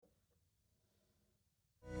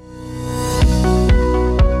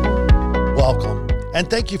and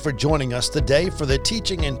thank you for joining us today for the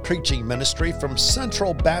teaching and preaching ministry from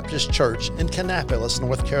Central Baptist Church in Kannapolis,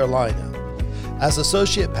 North Carolina. As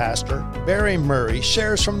Associate Pastor, Barry Murray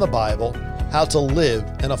shares from the Bible how to live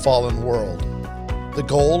in a fallen world. The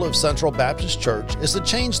goal of Central Baptist Church is to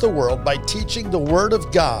change the world by teaching the Word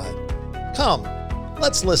of God. Come,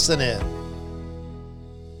 let's listen in.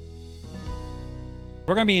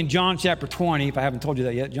 We're going to be in John chapter 20, if I haven't told you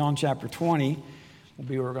that yet. John chapter 20 will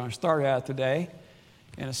be where we're going to start at today.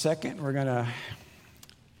 In a second,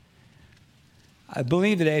 I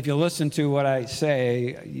believe today, if you listen to what I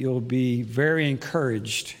say, you'll be very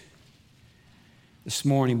encouraged this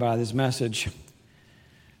morning by this message.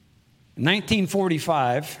 In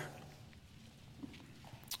 1945,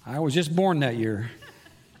 I was just born that year.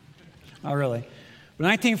 Not really. But in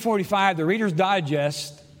 1945, the Reader's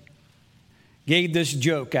Digest gave this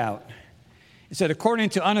joke out. It said, according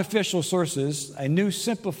to unofficial sources, a new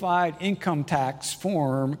simplified income tax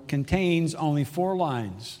form contains only 4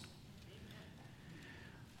 lines.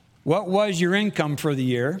 What was your income for the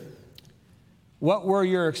year? What were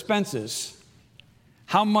your expenses?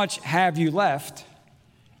 How much have you left?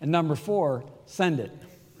 And number 4, send it.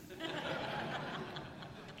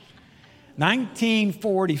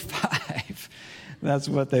 1945, that's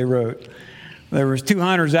what they wrote. There was 2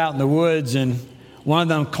 hunters out in the woods, and one of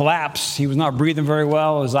them collapsed. He was not breathing very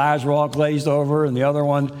well. His eyes were all glazed over. And the other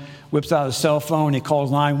one whips out his cell phone. He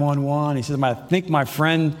calls 911. He says, I think my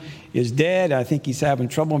friend is dead. I think he's having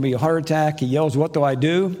trouble with a heart attack. He yells, what do I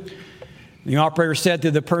do? The operator said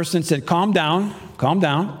to the person, calm down, calm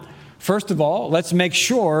down. First of all, let's make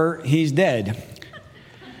sure he's dead.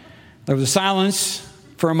 There was a silence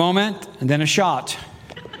for a moment and then a shot.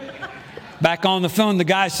 Back on the phone, the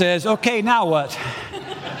guy says, okay, now what?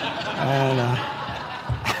 And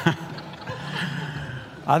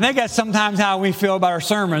I think that's sometimes how we feel about our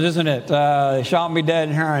sermons, isn't it? They shot me dead,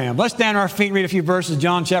 and here I am. Let's stand on our feet, read a few verses.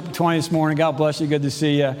 John chapter 20 this morning. God bless you. Good to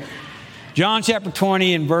see you. John chapter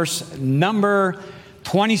 20 and verse number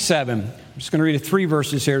 27. I'm just going to read 3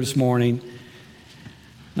 verses here this morning.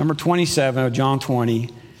 Number 27 of John 20.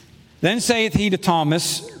 Then saith he to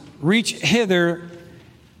Thomas, reach hither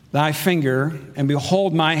thy finger, and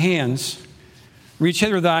behold my hands. Reach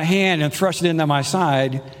hither thy hand, and thrust it into my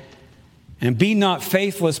side. And be not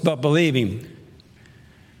faithless, but believing.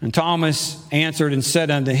 And Thomas answered and said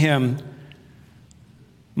unto him,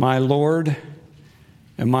 my Lord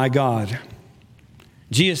and my God.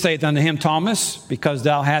 Jesus saith unto him, Thomas, because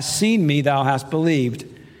thou hast seen me, thou hast believed.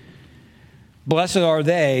 Blessed are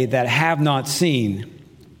they that have not seen,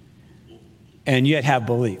 and yet have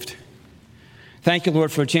believed. Thank you,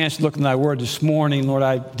 Lord, for a chance to look in thy word this morning. Lord,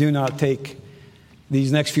 I do not take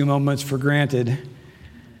these next few moments for granted.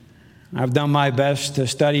 I've done my best to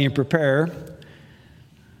study and prepare.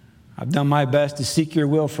 I've done my best to seek your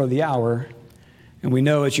will for the hour. And we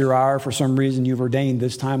know it's your hour. For some reason, you've ordained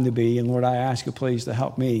this time to be. And Lord, I ask you, please, to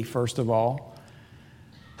help me, first of all.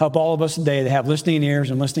 Help all of us today to have listening ears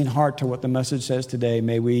and listening heart to what the message says today.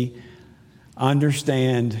 May we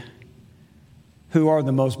understand who are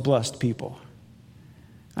the most blessed people.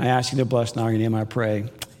 I ask you to bless now in your name, I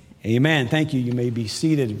pray. Amen. Thank you. You may be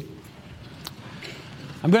seated.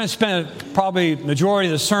 I'm going to spend probably the majority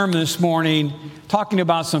of the sermon this morning talking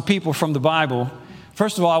about some people from the Bible.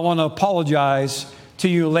 First of all, I want to apologize to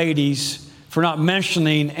you ladies for not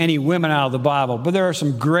mentioning any women out of the Bible. But there are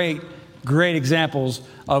some great examples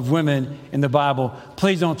of women in the Bible.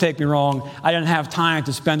 Please don't take me wrong. I didn't have time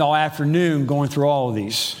to spend all afternoon going through all of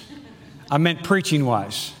these. I meant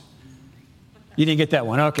preaching-wise. You didn't get that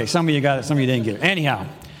one. Okay, some of you got it, some of you didn't get it. Anyhow.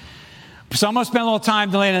 So I'm going to spend a little time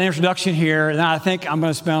delaying an introduction here, and I think I'm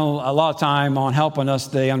going to spend a lot of time on helping us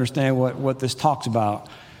today understand what this talks about.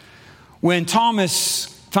 When Thomas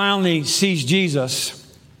finally sees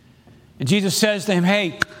Jesus, and Jesus says to him,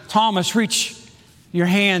 hey, Thomas, reach your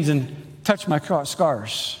hands and touch my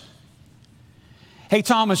scars. Hey,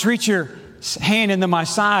 Thomas, reach your hand into my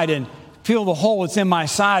side and feel the hole that's in my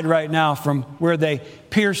side right now from where they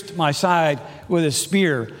pierced my side with a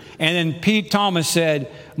spear. And then Thomas said,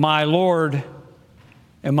 my Lord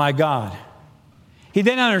and my God. He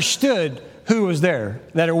then understood who was there,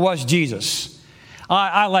 that it was Jesus.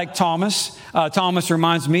 I like Thomas. Thomas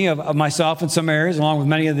reminds me of myself in some areas, along with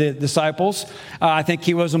many of the disciples. I think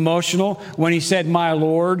he was emotional when he said, my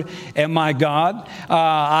Lord and my God.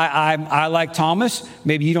 I like Thomas.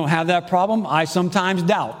 Maybe you don't have that problem. I sometimes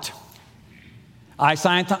doubt. I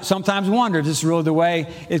sometimes wonder, is this really the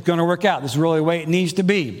way it's going to work out? This is really the way it needs to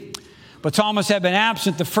be. But Thomas had been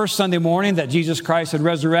absent the first Sunday morning that Jesus Christ had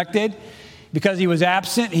resurrected. Because he was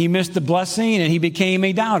absent, he missed the blessing and he became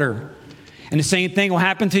a doubter. And the same thing will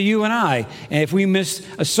happen to you and I. And if we miss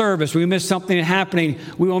a service, we miss something happening,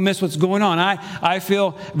 we will miss what's going on. I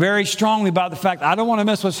feel very strongly about the fact I don't want to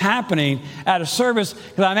miss what's happening at a service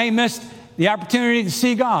because I may miss the opportunity to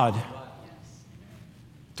see God.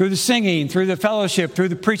 Through the singing, through the fellowship, through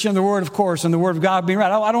the preaching of the Word, of course, and the Word of God being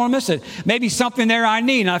read. I don't want to miss it. Maybe something there I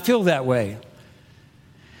need, and I feel that way.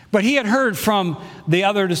 But he had heard from the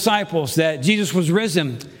other disciples that Jesus was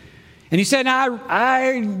risen. And he said,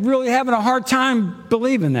 I really having a hard time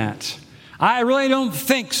believing that. I really don't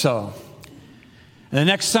think so. And the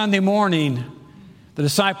next Sunday morning, the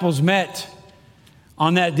disciples met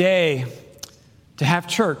on that day to have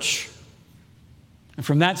church. And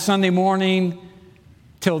from that Sunday morning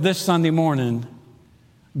till this Sunday morning,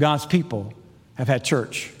 God's people have had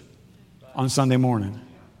church on Sunday morning.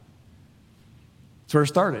 That's where it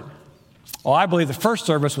started. Oh, I believe the first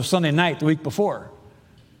service was Sunday night the week before.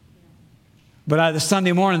 But on the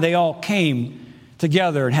Sunday morning, they all came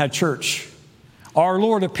together and had church. Our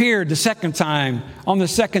Lord appeared the second time on the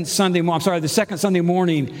second Sunday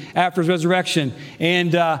morning after his resurrection.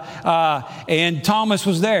 And Thomas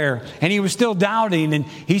was there, and he was still doubting. And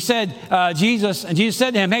he said, Jesus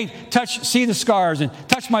said to him, hey, see the scars, and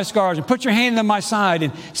touch my scars, and put your hand on my side,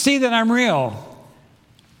 and see that I'm real.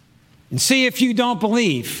 And see if you don't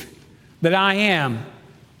believe that I am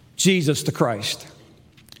Jesus the Christ.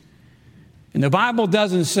 And the Bible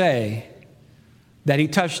doesn't say that he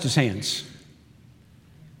touched his hands.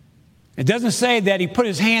 It doesn't say that he put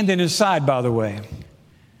his hand in his side, by the way.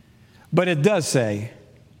 But it does say,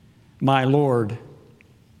 my Lord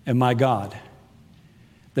and my God.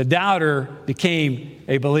 The doubter became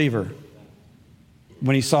a believer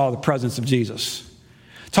when he saw the presence of Jesus.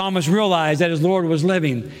 Thomas realized that his Lord was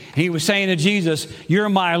living. And he was saying to Jesus, you're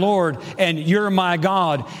my Lord and you're my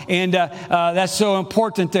God. And that's so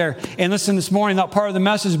important there. And listen, this morning, not part of the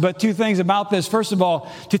message, but two things about this. First of all,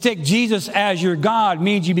 to take Jesus as your God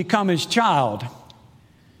means you become his child.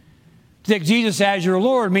 To take Jesus as your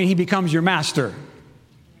Lord means he becomes your master.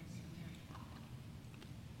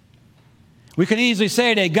 We can easily say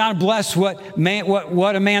today, God bless what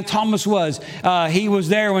a man Thomas was. He was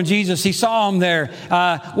there when he saw him there.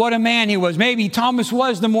 What a man he was. Maybe Thomas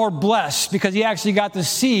was the more blessed because he actually got to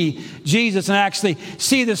see Jesus and actually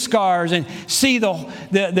see the scars and see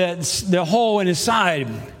the hole in his side.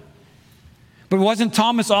 But wasn't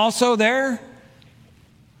Thomas also there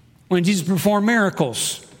when Jesus performed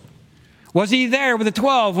miracles? Was he there with the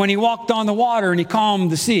 12 when he walked on the water and he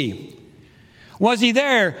calmed the sea? Was he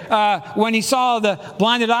there when he saw the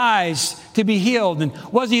blinded eyes to be healed? And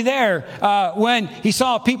was he there when he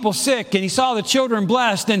saw people sick and he saw the children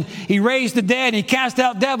blessed and he raised the dead and he cast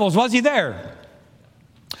out devils? Was he there?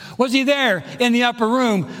 Was he there in the upper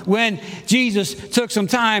room when Jesus took some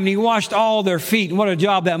time and he washed all their feet? And what a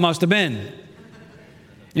job that must have been. And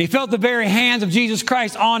he felt the very hands of Jesus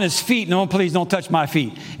Christ on his feet. No, please don't touch my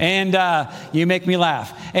feet. And you make me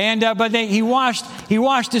laugh. And he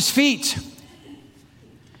washed his feet.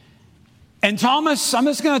 And Thomas, I'm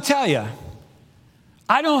just going to tell you,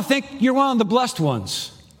 I don't think you're one of the blessed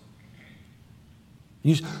ones.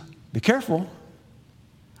 Be careful.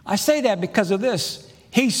 I say that because of this.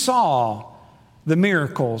 He saw the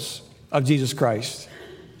miracles of Jesus Christ.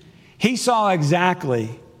 He saw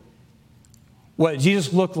exactly what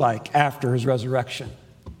Jesus looked like after his resurrection.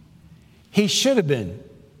 He should have been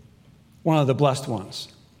one of the blessed ones.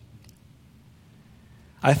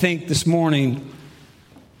 I think this morning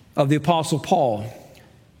of the Apostle Paul.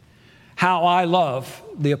 How I love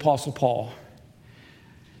the Apostle Paul.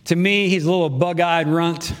 To me, he's a little bug-eyed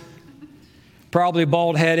runt, probably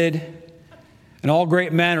bald-headed, and all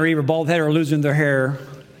great men are either bald-headed or losing their hair.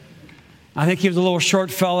 I think he was a little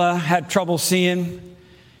short fella, had trouble seeing.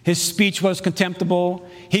 His speech was contemptible.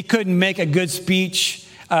 He couldn't make a good speech.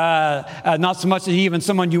 Not so much that even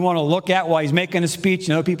someone you want to look at while he's making a speech.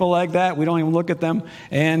 You know, people like that. We don't even look at them.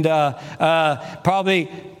 And probably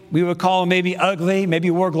we would call him maybe ugly, maybe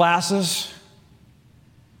wore glasses.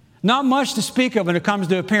 Not much to speak of when it comes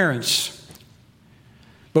to appearance.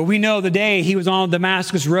 But we know the day he was on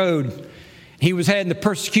Damascus Road, he was heading to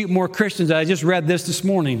persecute more Christians. I just read this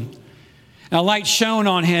morning. And a light shone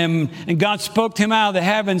on him, and God spoke to him out of the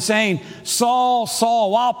heavens, saying, Saul,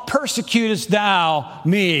 Saul, why persecutest thou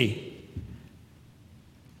me?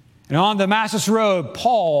 And on the Damascus Road,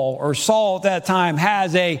 Paul, or Saul at that time,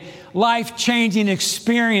 has a life-changing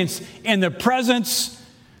experience in the presence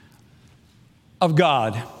of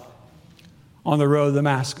God on the road to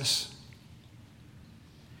Damascus.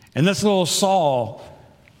 And this little Saul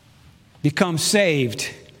becomes saved.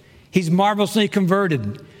 He's marvelously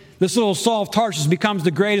converted. This little Saul of Tarsus becomes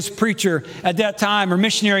the greatest preacher at that time, or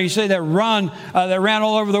missionary, you say, that ran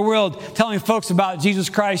all over the world telling folks about Jesus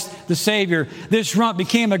Christ, the Savior. This runt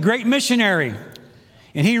became a great missionary.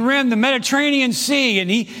 And he rimmed the Mediterranean Sea,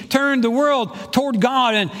 and he turned the world toward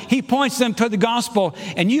God, and he points them to the gospel.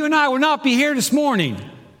 And you and I would not be here this morning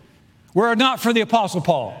were it not for the Apostle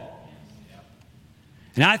Paul.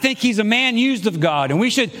 And I think he's a man used of God, and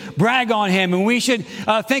we should brag on him, and we should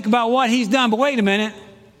think about what he's done. But wait a minute.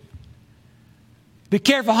 Be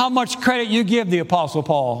careful how much credit you give the Apostle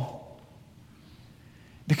Paul.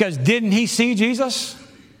 Because didn't he see Jesus?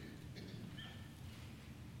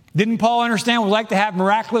 Didn't Paul understand what it was like to have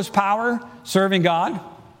miraculous power serving God?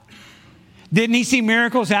 Didn't he see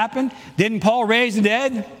miracles happen? Didn't Paul raise the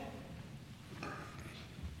dead?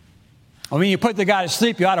 I mean, you put the guy to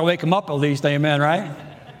sleep, you ought to wake him up at least, amen, right?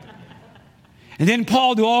 And didn't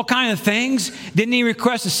Paul do all kinds of things? Didn't he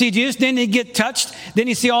request to see Jesus? Didn't he get touched? Didn't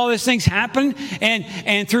he see all these things happen?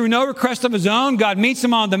 And through no request of his own, God meets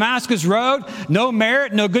him on Damascus Road. No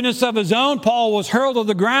merit, no goodness of his own. Paul was hurled to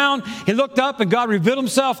the ground. He looked up and God revealed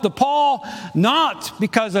himself to Paul, not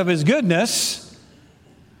because of his goodness,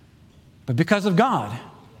 but because of God.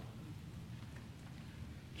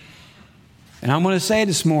 And I'm going to say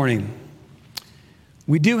this morning,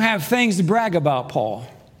 we do have things to brag about Paul.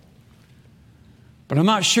 But I'm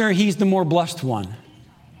not sure he's the more blessed one.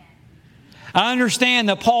 I understand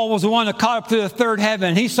that Paul was the one that caught up to the third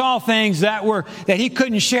heaven. He saw things that he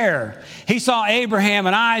couldn't share. He saw Abraham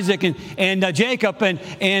and Isaac and Jacob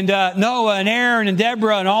and Noah and Aaron and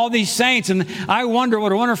Deborah and all these saints. And I wonder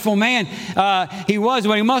what a wonderful man he was,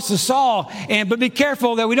 what he must have saw. But be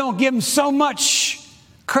careful that we don't give him so much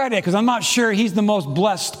credit, because I'm not sure he's the most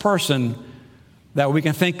blessed person that we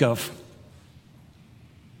can think of.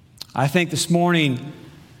 I think this morning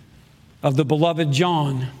of the beloved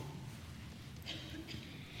John.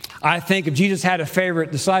 I think if Jesus had a favorite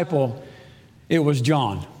disciple, it was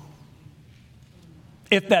John.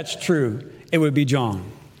 If that's true, it would be John.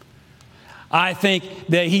 I think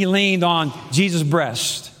that he leaned on Jesus'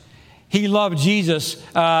 breast. He loved Jesus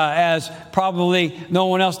as probably no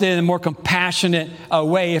one else did, in a more compassionate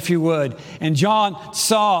way, if you would. And John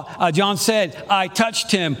said, I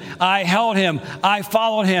touched him, I held him, I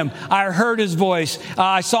followed him, I heard his voice,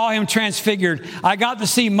 I saw him transfigured. I got to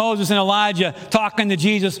see Moses and Elijah talking to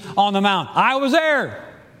Jesus on the mount. I was there.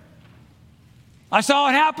 I saw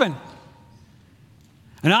it happen.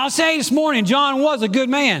 And I'll say this morning, John was a good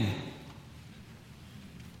man.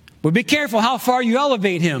 But be careful how far you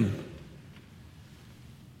elevate him.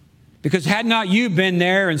 Because had not you been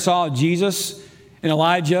there and saw Jesus and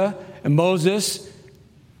Elijah and Moses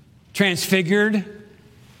transfigured,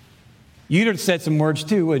 you'd have said some words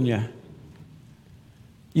too, wouldn't you?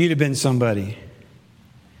 You'd have been somebody.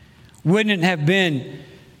 Wouldn't it have been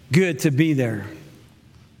good to be there?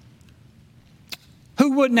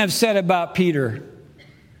 Who wouldn't have said about Peter,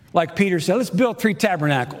 like Peter said, let's build 3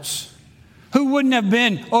 tabernacles? Who wouldn't have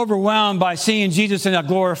been overwhelmed by seeing Jesus in a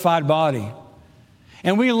glorified body?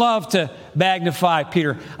 And we love to magnify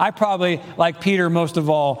Peter. I probably like Peter most of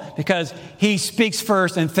all because he speaks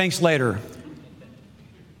first and thinks later.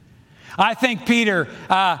 I think Peter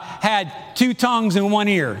had 2 tongues in 1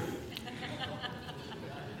 ear.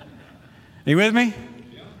 Are you with me?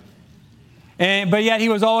 But yet he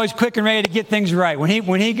was always quick and ready to get things right.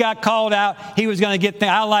 When he got called out, he was going to get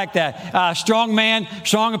things. I like that. Strong man,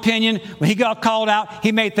 strong opinion. When he got called out,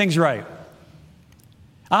 he made things right.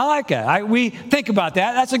 I like that. We think about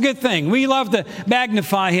that. That's a good thing. We love to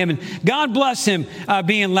magnify him. And God bless him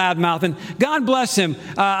being loudmouth. And God bless him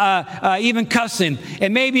even cussing.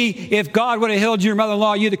 And maybe if God would have healed your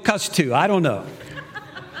mother-in-law, you'd have cussed too. I don't know.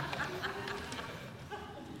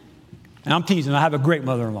 And I'm teasing. I have a great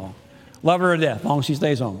mother-in-law. Love her to death, as long as she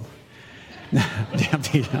stays home. I'm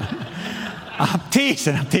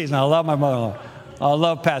teasing. I love my mother-in-law. I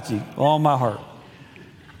love Patsy with all my heart.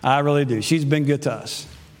 I really do. She's been good to us.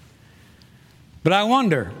 But I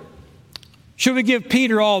wonder, should we give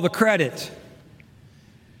Peter all the credit?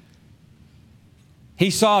 He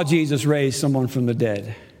saw Jesus raise someone from the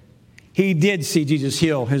dead. He did see Jesus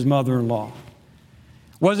heal his mother-in-law.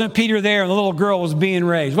 Wasn't Peter there when the little girl was being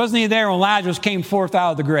raised? Wasn't he there when Lazarus came forth out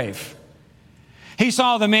of the grave? He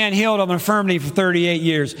saw the man healed of an infirmity for 38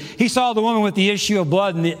 years. He saw the woman with the issue of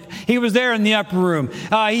blood. He was there in the upper room.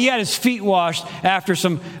 He had his feet washed after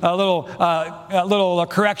some little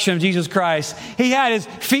correction of Jesus Christ. He had his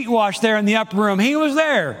feet washed there in the upper room. He was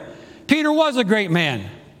there. Peter was a great man.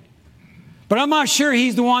 But I'm not sure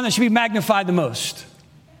he's the one that should be magnified the most.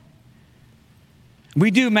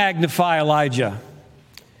 We do magnify Elijah.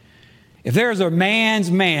 If there's a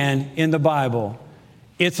man's man in the Bible,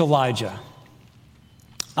 it's Elijah.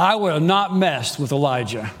 I would have not messed with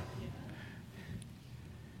Elijah.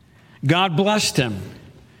 God blessed him.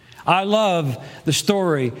 I love the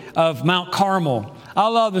story of Mount Carmel. I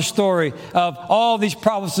love the story of all these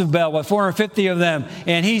prophets of Baal, 450 of them,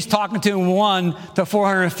 and he's talking to 1 to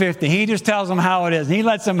 450. He just tells them how it is, and he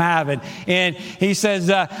lets them have it. And he says,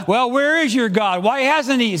 well, where is your God? Why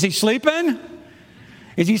hasn't he? Is he sleeping?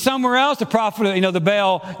 Is he somewhere else? The prophet, the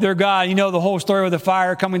Baal, their God, the whole story with the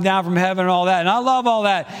fire coming down from heaven and all that. And I love all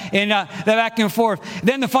that. And that back and forth.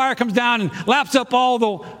 Then the fire comes down and laps up all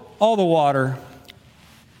the water.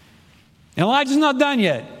 And Elijah's not done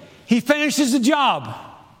yet. He finishes the job.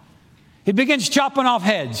 He begins chopping off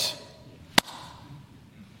heads.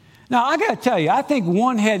 Now, I got to tell you, I think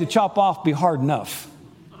one head to chop off would be hard enough.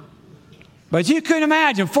 But you couldn't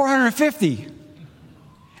imagine 450.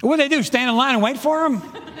 What do they do, stand in line and wait for him?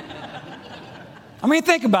 I mean,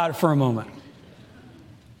 think about it for a moment.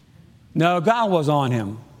 No, God was on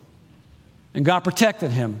him. And God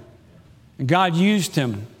protected him. And God used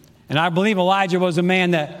him. And I believe Elijah was a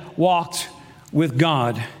man that walked with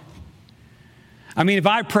God. I mean, if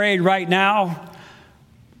I prayed right now,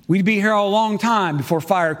 we'd be here a long time before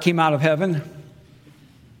fire came out of heaven.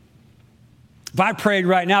 If I prayed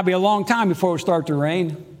right now, it'd be a long time before it would start to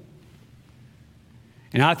rain.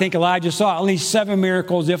 And I think Elijah saw at least 7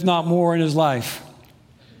 miracles, if not more, in his life.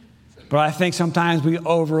 But I think sometimes we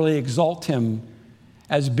overly exalt him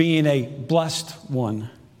as being a blessed one.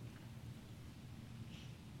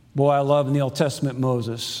 Boy, I love in the Old Testament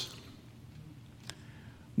Moses.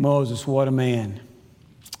 Moses, what a man.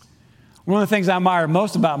 One of the things I admired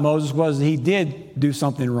most about Moses was that he did do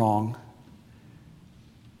something wrong.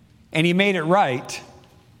 And he made it right.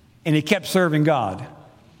 And he kept serving God.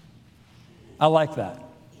 I like that.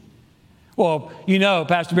 Well,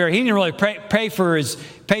 Pastor Barry, he didn't really pay for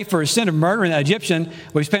his sin of murdering that Egyptian.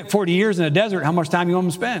 Well, he spent 40 years in the desert. How much time do you want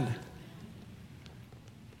him to spend?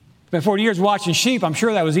 Spent 40 years watching sheep. I'm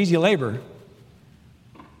sure that was easy labor.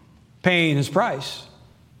 Paying his price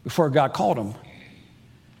before God called him.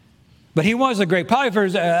 But he was a great, probably if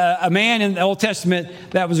there's a man in the Old Testament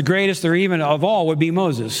that was the greatest or even of all would be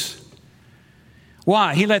Moses.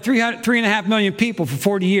 Why? He led 3.5 million people for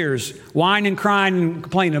 40 years, whining, crying, and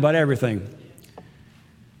complaining about everything.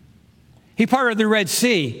 He parted the Red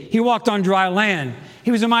Sea. He walked on dry land. He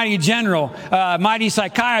was a mighty general, mighty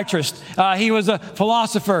psychiatrist. He was a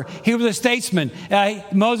philosopher. He was a statesman.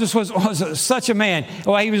 Moses was such a man.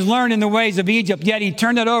 Well, he was learning the ways of Egypt, yet he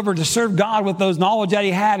turned it over to serve God with those knowledge that he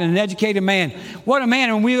had, and an educated man. What a man.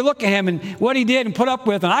 And when we look at him and what he did and put up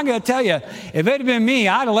with, and I'm going to tell you, if it had been me,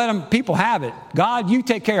 I'd have let people have it. God, you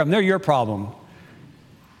take care of them. They're your problem.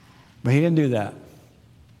 But he didn't do that.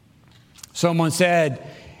 Someone said,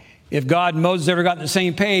 if God and Moses ever got on the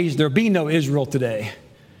same page, there'd be no Israel today.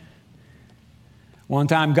 One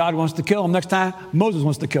time God wants to kill him. Next time Moses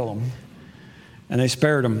wants to kill him. And they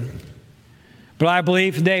spared him. But I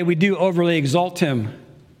believe today we do overly exalt him.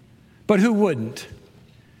 But who wouldn't?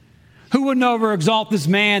 Who wouldn't over exalt this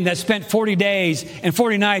man that spent 40 days and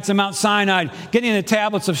 40 nights on Mount Sinai getting the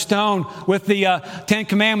tablets of stone with the 10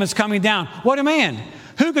 Commandments coming down? What a man.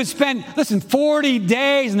 Who could spend, 40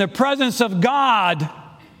 days in the presence of God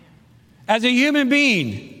as a human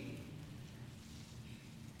being?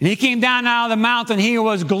 And he came down out of the mountain. He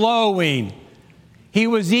was glowing. He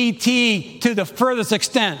was E.T. to the furthest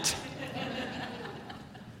extent.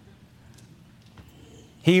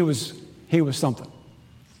 He was something.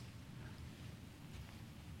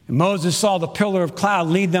 And Moses saw the pillar of cloud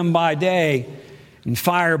lead them by day and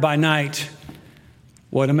fire by night.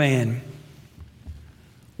 What a man.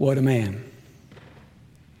 What a man.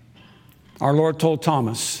 Our Lord told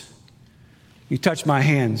Thomas, you touch my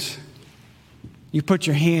hands. You put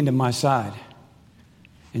your hand in my side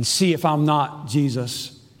and see if I'm not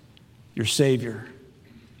Jesus, your Savior.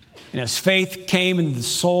 And as faith came into the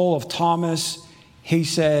soul of Thomas, he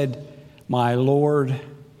said, my Lord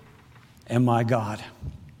and my God.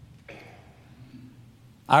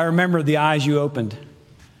 I remember the eyes you opened.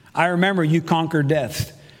 I remember you conquered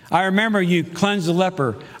death. I remember you cleansed the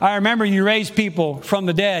leper. I remember you raised people from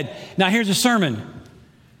the dead. Now here's a sermon.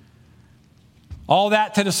 All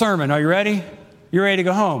that to the sermon. Are you ready? You're ready to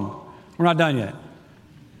go home. We're not done yet.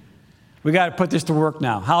 We got to put this to work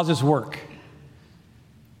now. How does this work?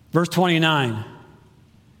 Verse 29.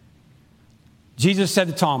 Jesus said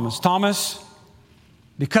to Thomas, Thomas,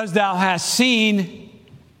 because thou hast seen,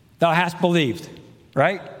 thou hast believed.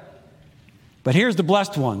 Right? But here's the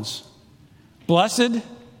blessed ones. Blessed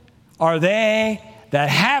are they that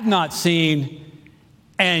have not seen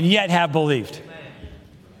and yet have believed.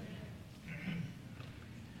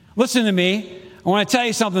 Listen to me. I want to tell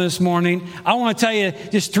you something this morning. I want to tell you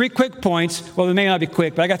just 3 quick points. Well, they may not be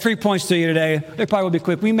quick, but I got 3 points to you today. They probably will be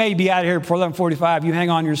quick. We may be out of here before 11:45. You hang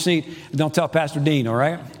on your seat and don't tell Pastor Dean, all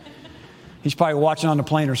right? He's probably watching on the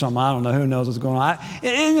plane or something. I don't know. Who knows what's going on?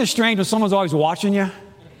 Isn't it strange when someone's always watching you?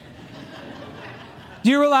 Do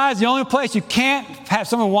you realize the only place you can't have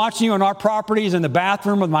someone watching you on our property is in the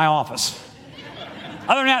bathroom of my office?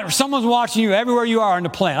 Other than that, if someone's watching you everywhere you are on the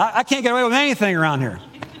plane. I can't get away with anything around here.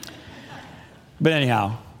 But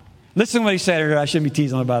anyhow, listen to what he said here. I shouldn't be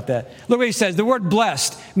teasing about that. Look what he says. The word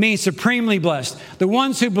blessed means supremely blessed. The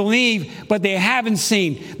ones who believe, but they haven't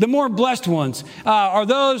seen. The more blessed ones are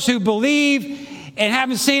those who believe and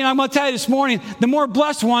haven't seen. I'm going to tell you this morning, the more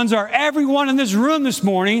blessed ones are everyone in this room this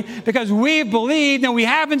morning because we've believed and we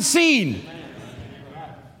haven't seen.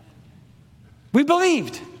 We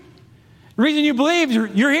believed. The reason you believe,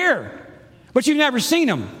 you're here, but you've never seen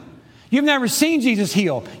him. You've never seen Jesus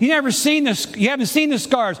heal. You haven't seen the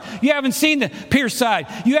scars. You haven't seen the pierced side.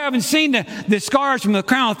 You haven't seen the scars from the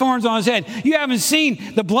crown of thorns on his head. You haven't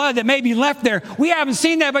seen the blood that may be left there. We haven't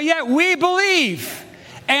seen that, but yet we believe.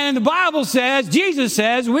 And the Bible says, Jesus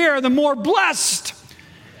says, we are the more blessed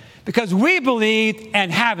because we believed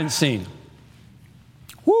and haven't seen.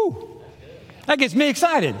 Woo! That gets me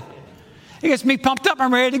excited. It gets me pumped up.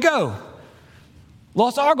 I'm ready to go.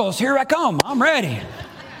 Los Argos, here I come. I'm ready.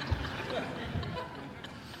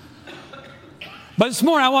 But this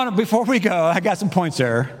morning, before we go, I got some points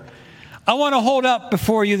there. I want to hold up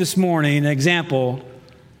before you this morning an example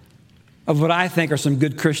of what I think are some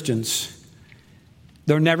good Christians.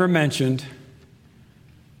 They're never mentioned.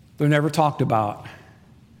 They're never talked about.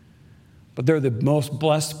 But they're the most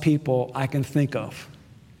blessed people I can think of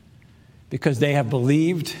because they have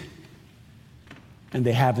believed and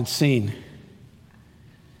they haven't seen.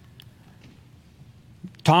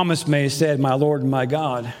 Thomas may have said, "My Lord and my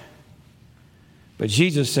God." But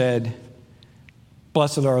Jesus said,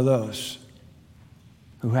 "Blessed are those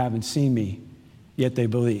who haven't seen me, yet they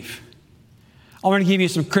believe." I want to give you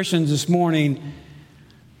some Christians this morning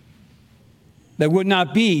that would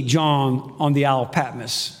not be John on the Isle of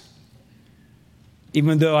Patmos,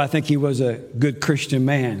 even though I think he was a good Christian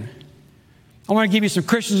man. I want to give you some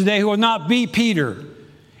Christians today who will not be Peter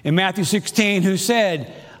in Matthew 16, who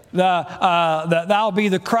said, "Thou be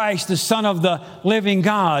the Christ, the Son of the living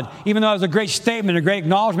God." Even though it was a great statement, a great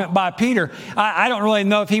acknowledgement by Peter, I don't really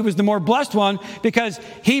know if he was the more blessed one because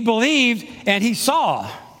he believed and he saw.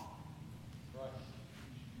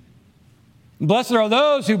 Blessed are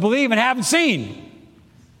those who believe and haven't seen,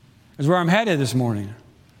 is where I'm headed this morning.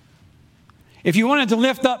 If you wanted to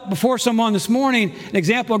lift up before someone this morning an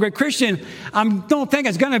example of a great Christian, I don't think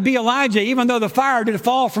it's going to be Elijah, even though the fire did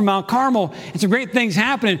fall from Mount Carmel and some great things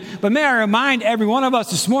happening. But may I remind every one of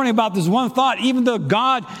us this morning about this one thought. Even though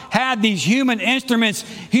God had these human instruments,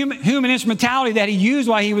 human instrumentality that he used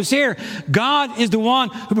while he was here, God is the one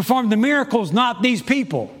who performed the miracles, not these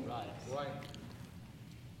people.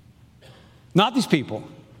 Not these people.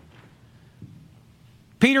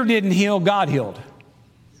 Peter didn't heal, God healed.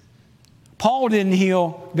 Paul didn't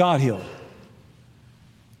heal, God healed.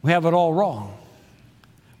 We have it all wrong.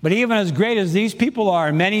 But even as great as these people are,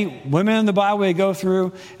 and many women in the Bible they go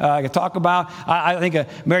through, I could talk about, I think of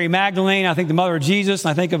Mary Magdalene, I think the mother of Jesus,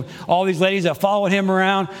 and I think of all these ladies that followed him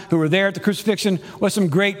around who were there at the crucifixion, with some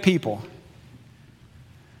great people.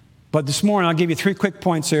 But this morning, I'll give you 3 quick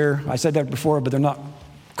points here. I said that before, but they're not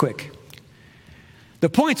quick. The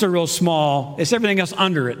points are real small. It's everything else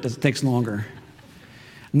under it that takes longer.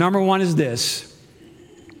 Number 1 is this.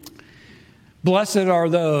 Blessed are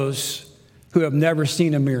those who have never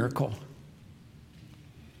seen a miracle.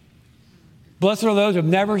 Blessed are those who have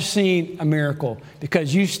never seen a miracle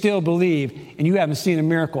because you still believe and you haven't seen a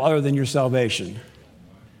miracle other than your salvation.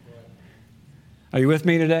 Are you with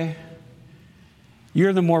me today?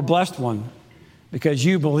 You're the more blessed one because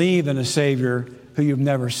you believe in a Savior who you've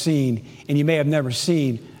never seen, and you may have never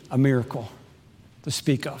seen a miracle to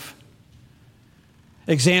speak of.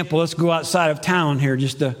 Example, let's go outside of town here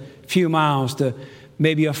just a few miles to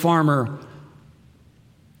maybe a farmer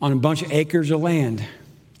on a bunch of acres of land.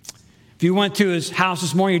 If you went to his house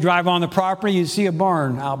this morning, you drive on the property, you see a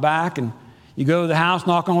barn out back, and you go to the house,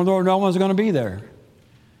 knock on the door, no one's going to be there.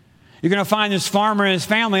 You're going to find this farmer and his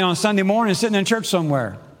family on Sunday morning sitting in church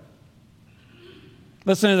somewhere,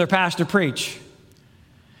 listening to their pastor preach.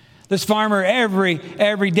 This farmer,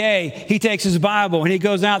 every day, he takes his Bible and he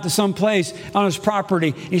goes out to some place on his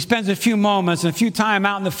property. He spends a few moments and a few time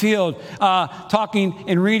out in the field talking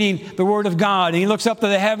and reading the Word of God. And he looks up to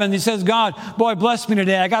the heavens and he says, God, boy, bless me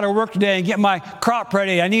today. I got to work today and get my crop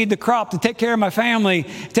ready. I need the crop to take care of my family,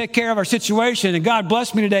 take care of our situation. And God,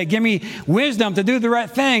 bless me today. Give me wisdom to do the right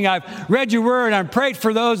thing. I've read your Word. I've prayed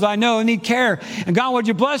for those I know need care. And God, would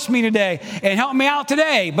you bless me today and help me out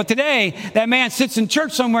today? But today, that man sits in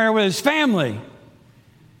church somewhere with his family.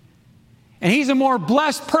 And he's a more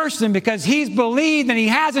blessed person because he's believed and he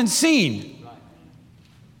hasn't seen.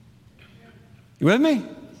 You with me?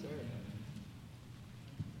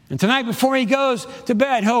 And tonight, before he goes to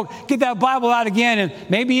bed, he'll get that Bible out again and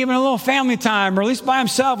maybe even a little family time, or at least by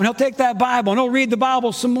himself, and he'll take that Bible and he'll read the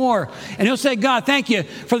Bible some more. And he'll say, God, thank you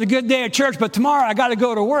for the good day at church, but tomorrow I got to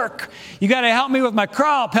go to work. You got to help me with my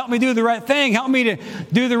crop, help me do the right thing, help me to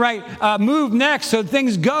do the right move next so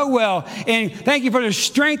things go well. And thank you for the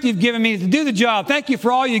strength you've given me to do the job. Thank you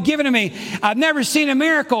for all you've given to me. I've never seen a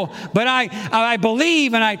miracle, but I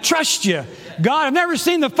believe and I trust you. God, I've never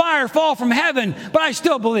seen the fire fall from heaven, but I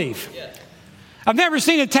still believe. Yes. I've never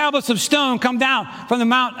seen the tablets of stone come down from the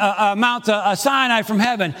Mount Sinai from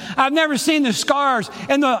heaven. I've never seen the scars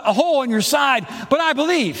and the hole in your side, but I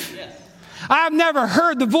believe. Yes. I've never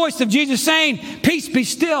heard the voice of Jesus saying, peace be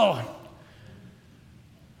still. And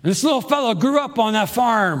this little fellow grew up on that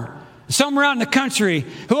farm, somewhere out in the country,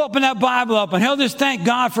 who opened that Bible up, and he'll just thank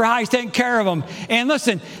God for how he's taking care of him. And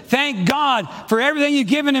listen, thank God for everything you've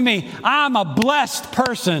given to me. I'm a blessed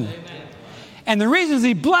person. Amen. And the reason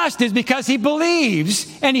he's blessed is because he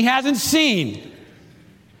believes and he hasn't seen.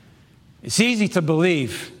 It's easy to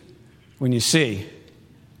believe when you see.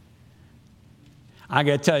 I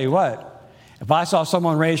got to tell you what, if I saw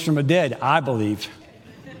someone raised from the dead, I believe.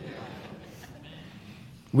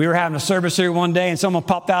 We were having a service here one day and someone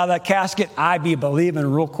popped out of that casket. I'd be believing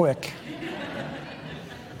real quick.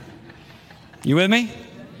 You with me?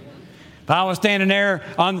 If I was standing there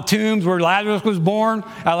on the tombs where Lazarus was born,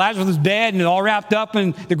 Lazarus was dead and all wrapped up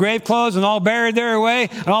in the grave clothes and all buried there away,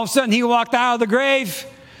 and all of a sudden he walked out of the grave,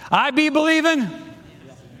 I'd be believing.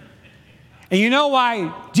 And you know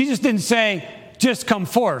why Jesus didn't say, just come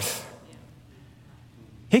forth?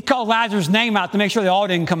 He called Lazarus' name out to make sure they all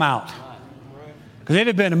didn't come out. Because it'd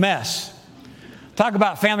have been a mess. Talk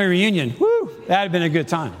about family reunion. Woo, that'd have been a good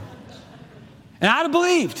time. And I'd have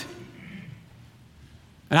believed.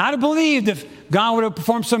 And I'd have believed if God would have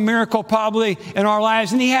performed some miracle probably in our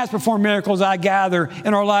lives. And he has performed miracles, I gather,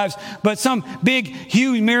 in our lives. But some big,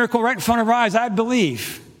 huge miracle right in front of our eyes, I'd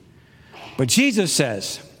believe. But Jesus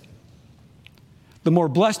says, the more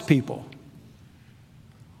blessed people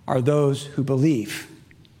are those who believe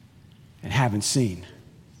and haven't seen.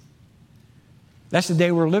 That's the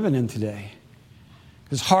day we're living in today.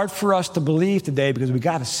 It's hard for us to believe today because we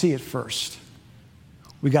got to see it first.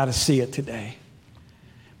 We got to see it today.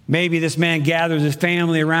 Maybe this man gathers his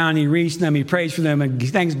family around, he reads them, he prays for them, and he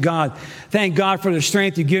thanks God. Thank God for the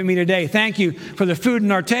strength you've given me today. Thank you for the food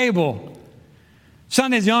on our table.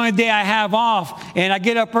 Sunday's the only day I have off, and I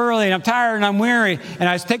get up early, and I'm tired, and I'm weary, and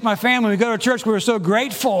I take my family, we go to church, we're so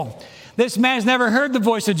grateful. This man's never heard the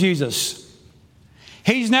voice of Jesus.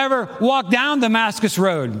 He's never walked down Damascus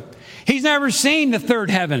Road. He's never seen the third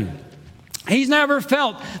heaven. He's never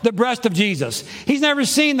felt the breast of Jesus. He's never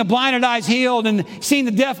seen the blinded eyes healed and seen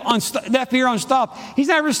the deaf ear unstopped. He's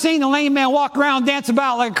never seen the lame man walk around, dance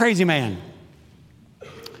about like a crazy man.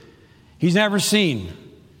 He's never seen.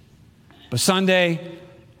 But Sunday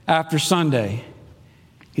after Sunday,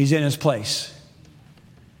 he's in his place.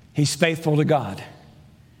 He's faithful to God.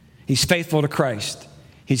 He's faithful to Christ.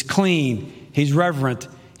 He's clean. He's reverent.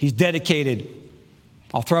 He's dedicated.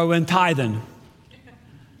 I'll throw in tithing.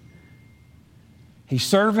 He's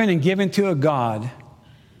serving and giving to a God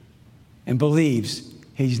and believes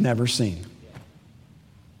he's never seen.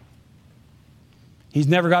 He's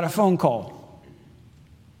never got a phone call.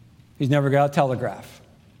 He's never got a telegraph.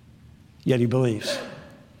 Yet he believes.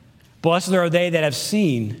 Blessed are they that have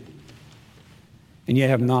seen and yet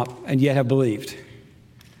have believed.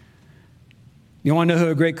 You want to know who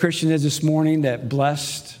a great Christian is this morning that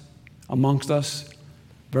blessed amongst us?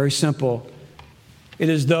 Very simple. It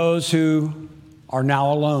is those who are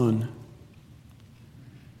now alone.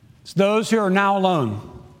 It's those who are now alone.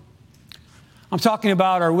 I'm talking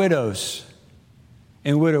about our widows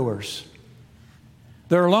and widowers.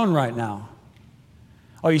 They're alone right now.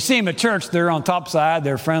 Oh, you see them at church, they're on top side,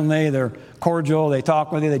 they're friendly, they're cordial, they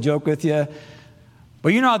talk with you, they joke with you.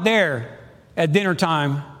 But you're not there at dinner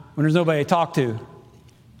time when there's nobody to talk to.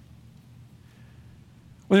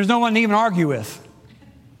 When there's no one to even argue with.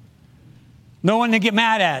 No one to get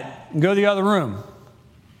mad at and go to the other room.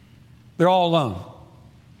 They're all alone.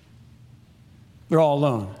 They're all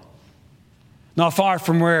alone. Not far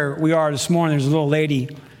from where we are this morning, there's a little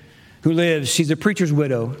lady who lives. She's a preacher's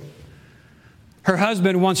widow. Her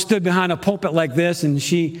husband once stood behind a pulpit like this, and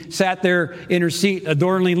she sat there in her seat,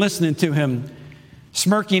 adoringly listening to him,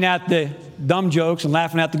 smirking at the dumb jokes and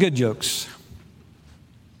laughing at the good jokes.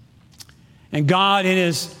 And God, in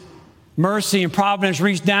His mercy and providence,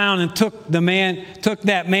 reached down and took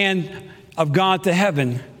that man of God to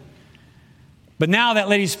heaven. But now that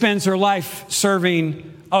lady spends her life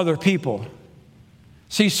serving other people.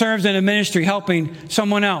 She serves in a ministry helping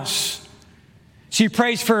someone else. She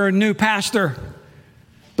prays for a new pastor,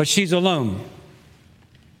 but she's alone.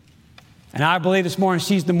 And I believe this morning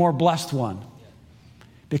she's the more blessed one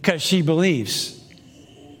because she believes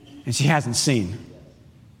and she hasn't seen.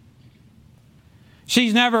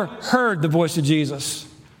 She's never heard the voice of Jesus.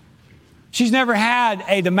 She's never had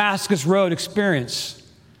a Damascus Road experience.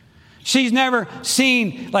 She's never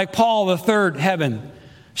seen, like Paul, the third heaven.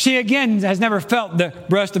 She, again, has never felt the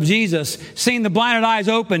breast of Jesus, seen the blinded eyes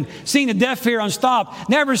open, seen the deaf ear unstopped,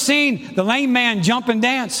 never seen the lame man jump and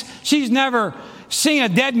dance. She's never seen a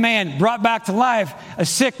dead man brought back to life, a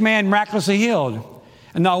sick man miraculously healed.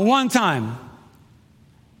 And not one time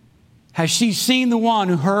has she seen the one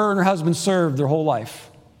who her and her husband served their whole life.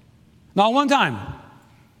 Not one time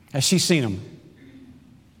has she seen him.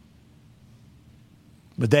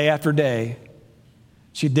 But day after day,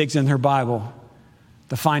 she digs in her Bible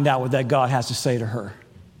to find out what that God has to say to her.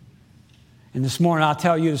 And this morning, I'll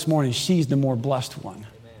tell you this morning, she's the more blessed one.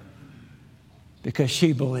 Because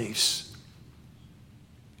she believes,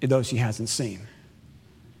 though she hasn't seen.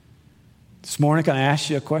 This morning, can I ask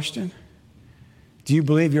you a question? Do you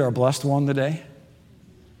believe you're a blessed one today?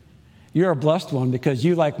 You're a blessed one because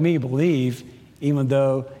you, like me, believe even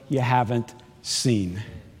though you haven't seen.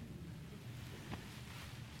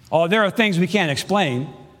 Oh, there are things we can't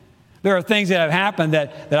explain. There are things that have happened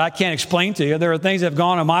that I can't explain to you. There are things that have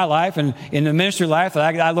gone in my life and in the ministry life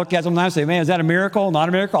that I look at sometimes and say, man, is that a miracle? Not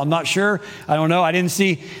a miracle? I'm not sure. I don't know. I didn't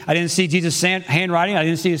see Jesus' handwriting. I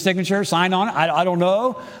didn't see his signature signed on it. I don't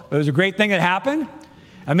know. But it was a great thing that happened.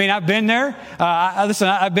 I mean, I've been there.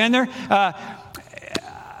 I've been there.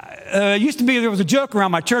 It used to be there was a joke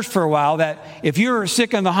around my church for a while that if you're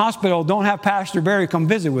sick in the hospital, don't have Pastor Barry come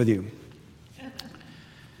visit with you.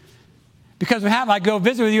 Because what happened, I go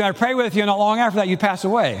visit with you and I pray with you, and not long after that, you pass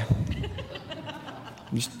away.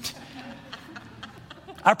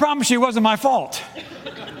 I promise you it wasn't my fault.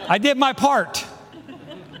 I did my part.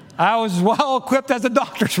 I was well equipped as the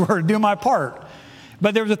doctors were to do my part.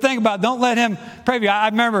 But there was a thing about don't let him pray for you. I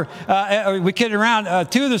remember we kidded around.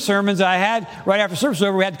 Two of the sermons I had right after service was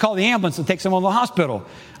over, we had to call the ambulance to take someone to the hospital.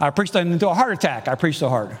 I preached them into a heart attack. I preached so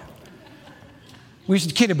hard. We used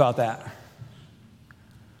to kid about that.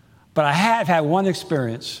 But I have had one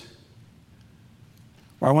experience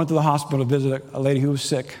where I went to the hospital to visit a lady who was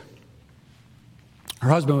sick. Her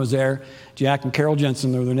husband was there, Jack and Carol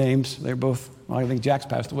Jensen, they're their names. They're both, well, I think Jack's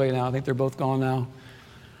passed away now. I think they're both gone now.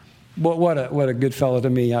 But what a good fellow to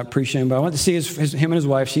me. I appreciate him. But I went to see him and his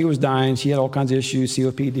wife. She was dying. She had all kinds of issues,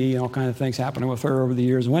 COPD and all kinds of things happening with her over the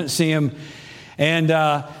years. I went to see him and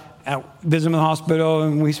visit him in the hospital,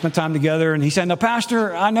 and we spent time together. And he said, "Now,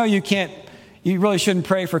 Pastor, I know you really shouldn't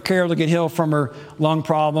pray for Carol to get healed from her lung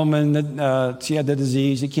problem, and she had the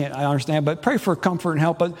disease. I understand, but pray for comfort and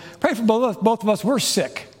help. But pray for both of us. We're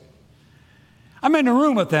sick." I'm in the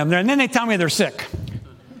room with them there, and then they tell me they're sick.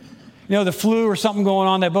 You know, the flu or something going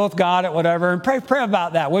on. They both got it, whatever. And pray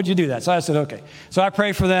about that. Would you do that? So I said, okay. So I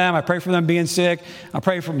pray for them. I pray for them being sick. I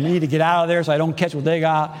pray for me to get out of there so I don't catch what they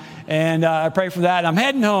got. And I pray for that. And I'm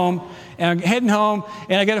heading home, and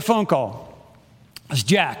I get a phone call. It's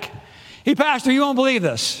Jack. "Hey, Pastor, you won't believe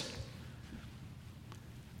this."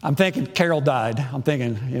 I'm thinking Carol died. I'm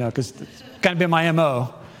thinking, because it's kind of been my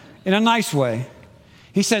MO in a nice way.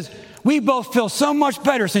 He says, "We both feel so much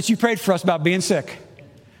better since you prayed for us about being sick."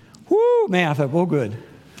 Woo, man, I thought, well, good.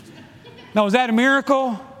 Now, was that a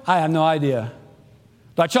miracle? I have no idea.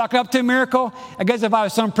 Do I chalk it up to a miracle? I guess if I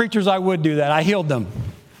was some preachers, I would do that. I healed them.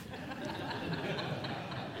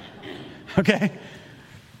 Okay?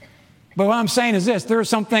 But what I'm saying is this. There are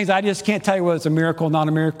some things I just can't tell you whether it's a miracle, not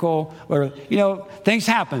a miracle. Or, things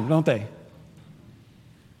happen, don't they?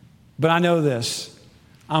 But I know this.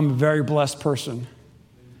 I'm a very blessed person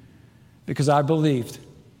because I believed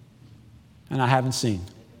and I haven't seen.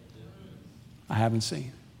 I haven't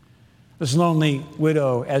seen. This lonely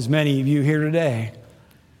widow, as many of you here today,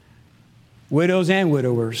 widows and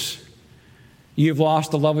widowers, you've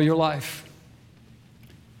lost the love of your life.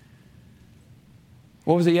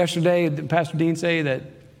 What was it yesterday? Did Pastor Dean say that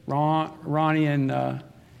Ronnie and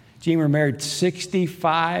Jean were married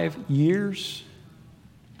 65 years?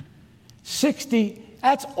 60,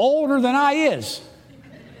 that's older than I is.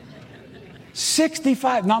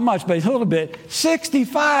 65, not much, but a little bit.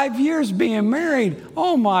 65 years being married.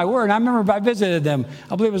 Oh, my word. And I remember I visited them.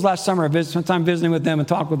 I believe it was last summer. I spent time visiting with them and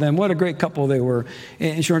talked with them. What a great couple they were.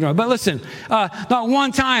 But listen, not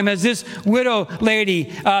one time has this widow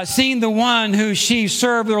lady seen the one who she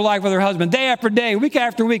served her life with her husband. Day after day, week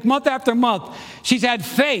after week, month after month, she's had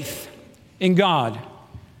faith in God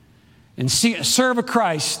and serve a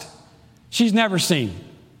Christ she's never seen.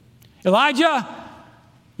 Elijah,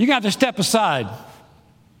 you're going to have to step aside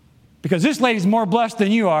because this lady's more blessed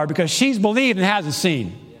than you are because she's believed and hasn't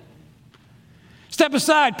seen. Step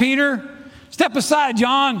aside, Peter. Step aside,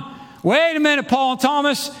 John. Wait a minute, Paul and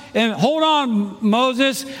Thomas. And hold on,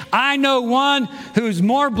 Moses. I know one who's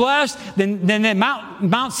more blessed than that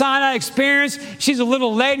Mount Sinai experience. She's a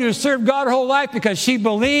little lady who served God her whole life because she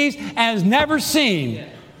believes and has never seen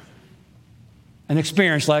an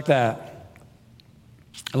experience like that.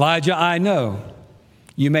 Elijah, I know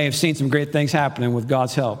you may have seen some great things happening with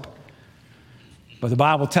God's help. But the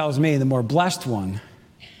Bible tells me the more blessed one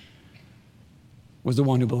was the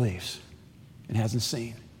one who believes and hasn't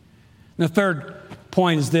seen. And the third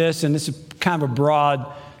point is this, and this is kind of a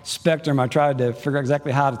broad spectrum. I tried to figure out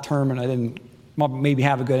exactly how to determine. I didn't maybe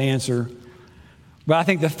have a good answer. But I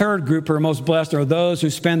think the third group who are most blessed are those who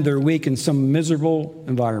spend their week in some miserable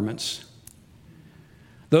environments.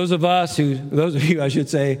 Those of you, I should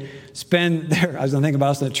say, I was going to think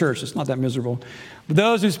about us in the church. It's not that miserable. But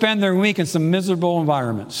those who spend their week in some miserable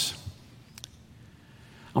environments.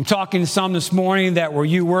 I'm talking to some this morning that where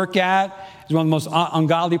you work at is one of the most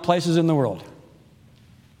ungodly places in the world.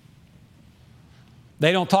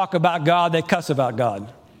 They don't talk about God, they cuss about God.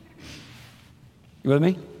 You with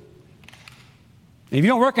me? And if you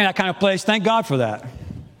don't work in that kind of place, thank God for that.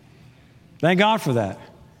 Thank God for that.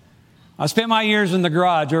 I spent my years in the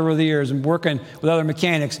garage over the years and working with other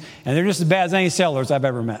mechanics, and they're just as bad as any sailors I've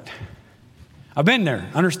ever met. I've been there,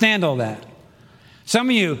 understand all that. Some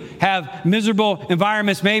of you have miserable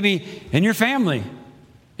environments maybe in your family,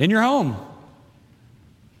 in your home.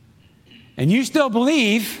 And you still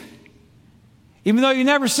believe, even though you've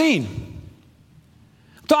never seen.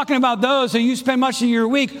 I'm talking about those who you spend much of your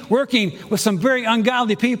week working with some very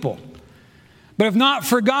ungodly people. But if not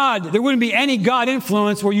for God, there wouldn't be any God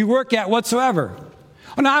influence where you work at whatsoever.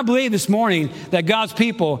 Well, now I believe this morning that God's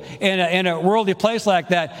people in a worldly place like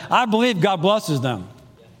that, I believe God blesses them.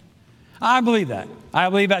 I believe that. I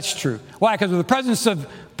believe that's true. Why? Because of the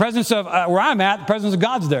presence of where I'm at, the presence of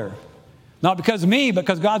God's there. Not because of me, but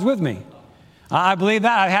because God's with me. I believe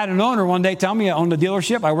that. I had an owner one day tell me, I owned a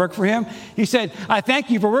dealership, I worked for him. He said, I thank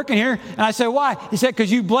you for working here. And I said, why? He said,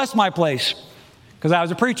 because you blessed my place. Because I was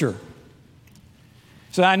a preacher.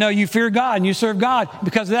 So I know you fear God and you serve God.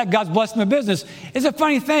 Because of that, God's blessing the business. It's a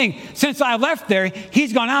funny thing. Since I left there,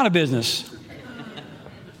 he's gone out of business.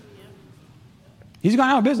 He's gone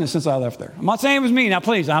out of business since I left there. I'm not saying it was me. Now,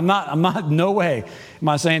 please, I'm not, no way am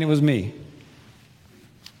I saying it was me.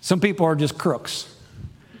 Some people are just crooks.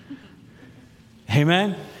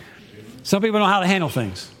 Amen? Some people know how to handle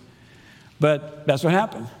things. But that's what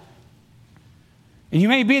happened. And you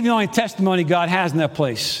may be the only testimony God has in that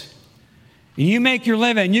place. And you make your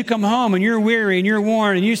living, and you come home, and you're weary, and you're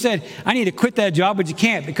worn, and you said, I need to quit that job, but you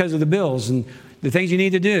can't because of the bills and the things you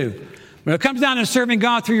need to do. When it comes down to serving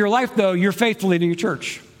God through your life, though, you're faithfully to your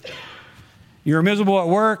church. You're miserable at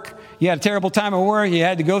work. You had a terrible time at work. You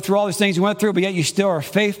had to go through all these things you went through, but yet you still are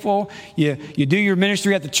faithful. You do your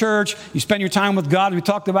ministry at the church. You spend your time with God. We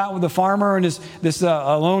talked about with the farmer and this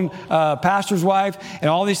alone pastor's wife and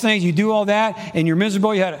all these things. You do all that, and you're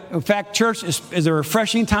miserable. In fact, church is a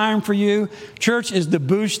refreshing time for you. Church is the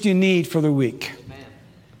boost you need for the week. Amen.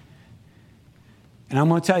 And I'm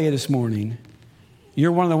going to tell you this morning,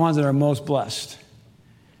 you're one of the ones that are most blessed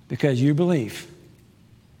because you believe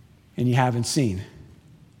and you haven't seen.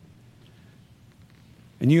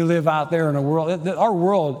 And you live out there in a world, our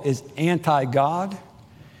world is anti-God.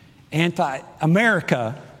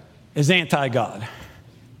 America is anti-God.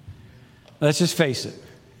 Let's just face it.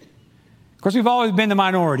 Of course, we've always been the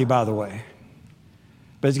minority, by the way.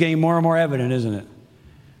 But it's getting more and more evident, isn't it?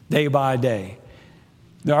 Day by day.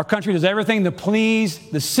 Our country does everything to please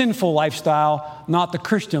the sinful lifestyle, not the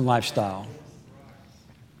Christian lifestyle.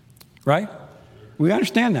 Right? We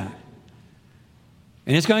understand that.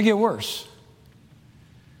 And it's going to get worse.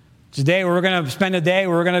 Today, we're going to spend a day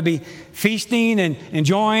where we're going to be feasting and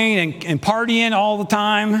enjoying and partying all the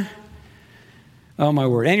time. Oh, my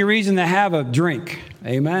word. Any reason to have a drink.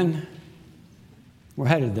 Amen. We're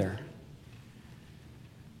headed there.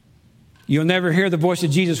 You'll never hear the voice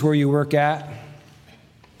of Jesus where you work at.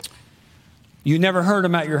 You never heard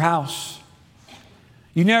him at your house.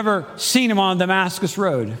 You never seen him on Damascus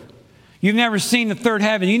Road. You've never seen the third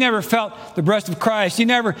heaven. You never felt the breast of Christ. You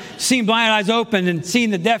never seen blind eyes opened and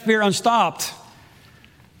seen the deaf ear unstopped.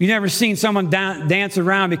 You never seen someone dance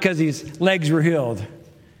around because his legs were healed.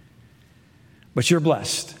 But you're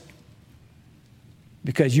blessed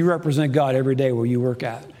because you represent God every day where you work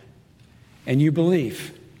at. And you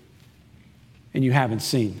believe and you haven't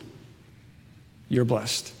seen. You're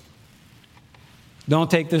blessed. Don't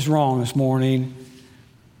take this wrong this morning.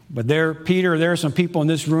 But Peter, there are some people in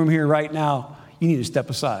this room here right now. You need to step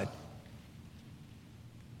aside.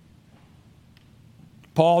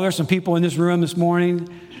 Paul, there's some people in this room this morning.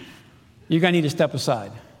 You're going to need to step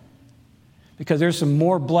aside. Because there's some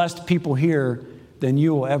more blessed people here than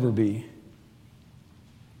you will ever be.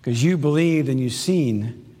 Because you believed and you've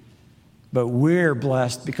seen. But we're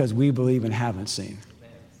blessed because we believe and haven't seen.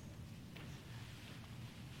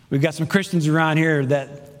 We've got some Christians around here that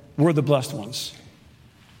we're the blessed ones.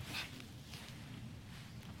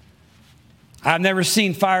 I've never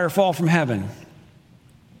seen fire fall from heaven.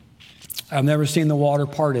 I've never seen the water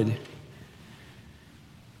parted.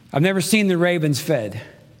 I've never seen the ravens fed.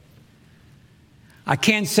 I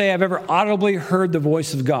can't say I've ever audibly heard the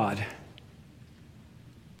voice of God.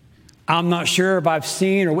 I'm not sure if I've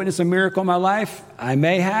seen or witnessed a miracle in my life. I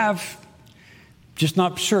may have. Just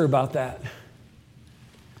not sure about that.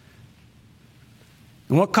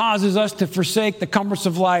 And what causes us to forsake the comforts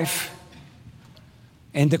of life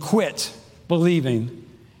and to quit believing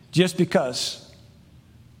just because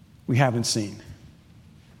we haven't seen?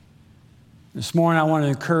 This morning, I want to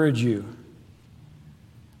encourage you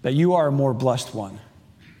that you are a more blessed one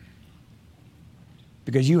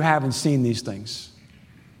because you haven't seen these things,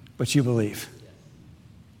 but you believe.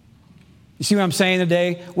 You see what I'm saying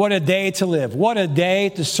today? What a day to live. What a day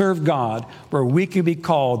to serve God where we can be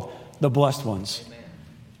called the blessed ones.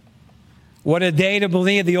 What a day to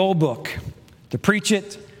believe the old book, to preach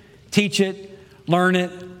it, teach it, learn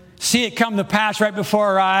it, see it come to pass right before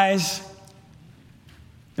our eyes,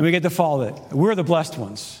 and we get to follow it. We're the blessed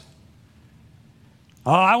ones.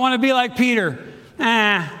 Oh, I want to be like Peter.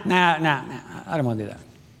 Nah. I don't want to do that.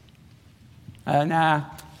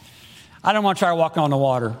 I don't want to try walking on the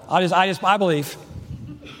water. I believe.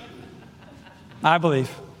 I believe.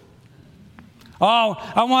 Oh,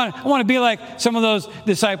 I want to be like some of those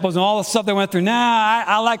disciples and all the stuff they went through.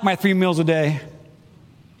 I like my 3 meals a day.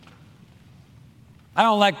 I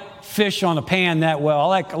don't like fish on a pan that well. I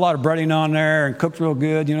like a lot of breading on there and cooked real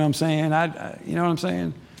good. You know what I'm saying? You know what I'm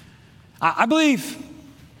saying? I believe.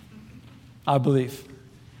 I believe.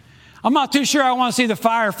 I'm not too sure I want to see the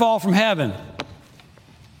fire fall from heaven.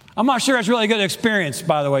 I'm not sure it's really a good experience,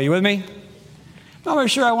 by the way. You with me? I'm not really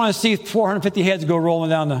sure I want to see 450 heads go rolling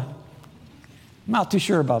down the... I'm not too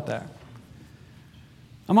sure about that.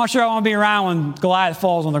 I'm not sure I want to be around when Goliath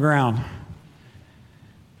falls on the ground.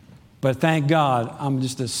 But thank God, I'm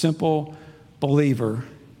just a simple believer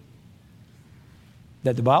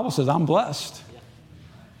that the Bible says I'm blessed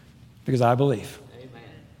because I believe. Amen.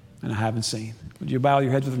 And I haven't seen. Would you bow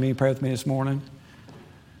your heads with me and pray with me this morning?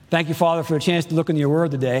 Thank you, Father, for a chance to look in your word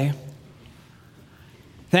today.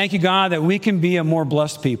 Thank you, God, that we can be a more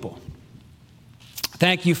blessed people.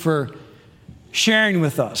 Thank you for sharing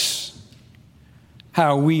with us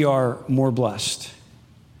how we are more blessed.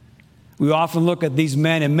 We often look at these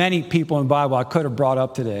men and many people in the Bible I could have brought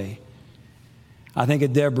up today. I think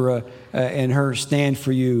of Deborah and her stand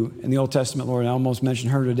for you in the Old Testament, Lord. I almost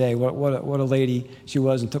mentioned her today. What a lady she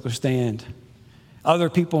was and took a stand. Other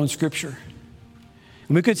people in Scripture.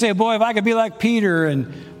 And we could say, boy, if I could be like Peter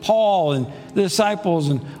and Paul and the disciples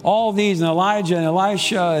and all these and Elijah and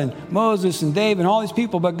Elisha and Moses and David and all these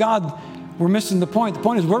people. But God, we're missing the point. The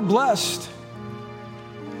point is we're blessed.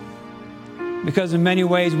 Because in many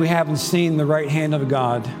ways we haven't seen the right hand of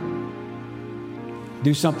God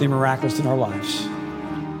do something miraculous in our lives.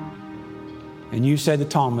 And you said to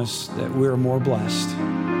Thomas that we're more blessed.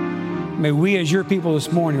 May we as your people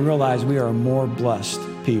this morning realize we are a more blessed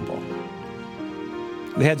people.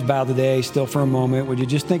 The heads bowed today, still for a moment. Would you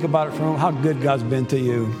just think about it for a moment, how good God's been to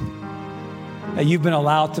you? That you've been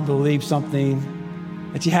allowed to believe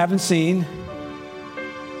something that you haven't seen.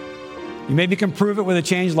 You maybe can prove it with a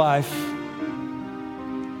changed life.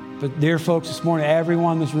 But dear folks, this morning,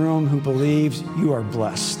 everyone in this room who believes, you are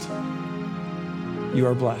blessed. You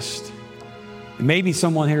are blessed. And maybe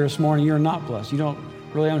someone here this morning, you're not blessed. You don't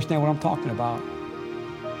really understand what I'm talking about.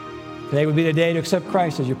 Today would be the day to accept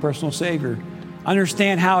Christ as your personal Savior.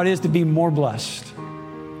 Understand how it is to be more blessed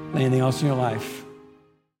than anything else in your life.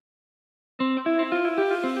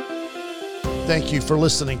 Thank you for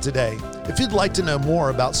listening today. If you'd like to know more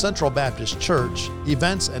about Central Baptist Church,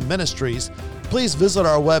 events, and ministries, please visit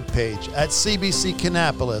our webpage at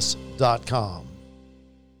cbckannapolis.com.